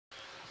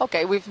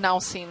Okay, we've now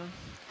seen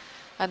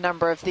a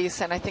number of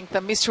these, and I think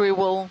the mystery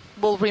will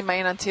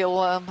remain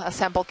until a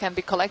sample can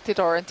be collected,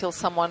 or until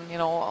someone,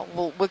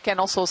 we can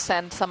also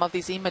send some of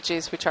these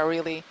images, which are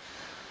really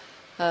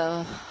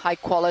high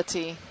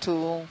quality,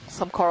 to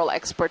some coral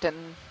expert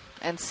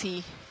and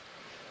see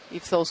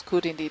if those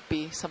could indeed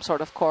be some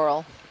sort of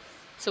coral.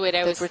 So wait,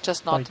 I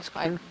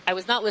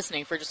was not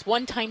listening for just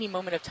one tiny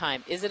moment of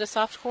time. Is it a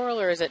soft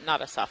coral or is it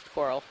not a soft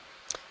coral?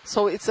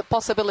 So it's a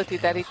possibility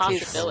that it is.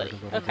 Possibility.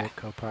 Okay.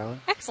 Co-pilot.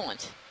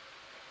 Excellent.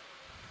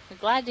 I'm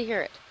glad to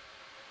hear it.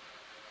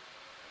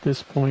 At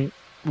this point,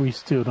 we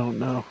still don't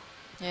know.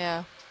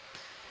 Yeah,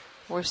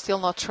 we're still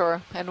not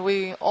sure, and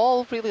we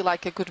all really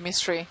like a good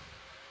mystery.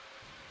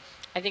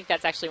 I think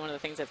that's actually one of the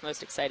things that's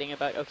most exciting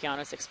about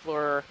Okeanos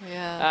Explorer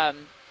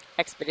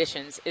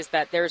expeditions, is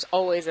that there's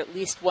always at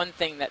least one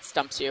thing that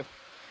stumps you.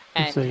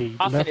 And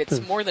often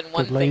it's more than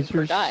one thing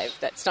per dive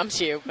that stumps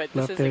you, but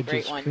this is a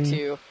great one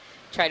to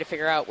try to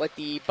figure out what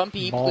the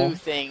bumpy blue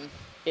thing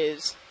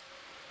is.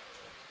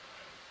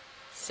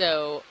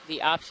 So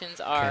the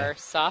options are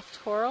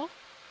soft coral,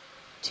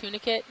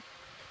 tunicate,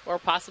 or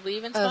possibly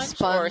even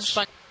sponge. Or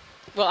sponge.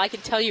 Well, I can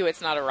tell you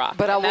it's not a rock.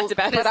 But I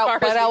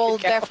will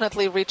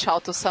definitely reach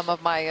out to some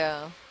of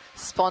my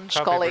sponge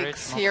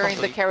colleagues here in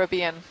the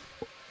Caribbean.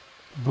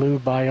 Blue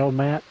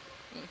biomat.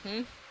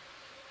 Mm-hmm.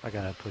 I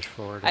gotta push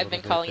forward. I've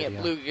been calling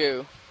it blue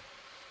goo.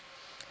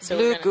 So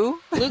blue goo?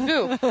 Blue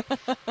goo.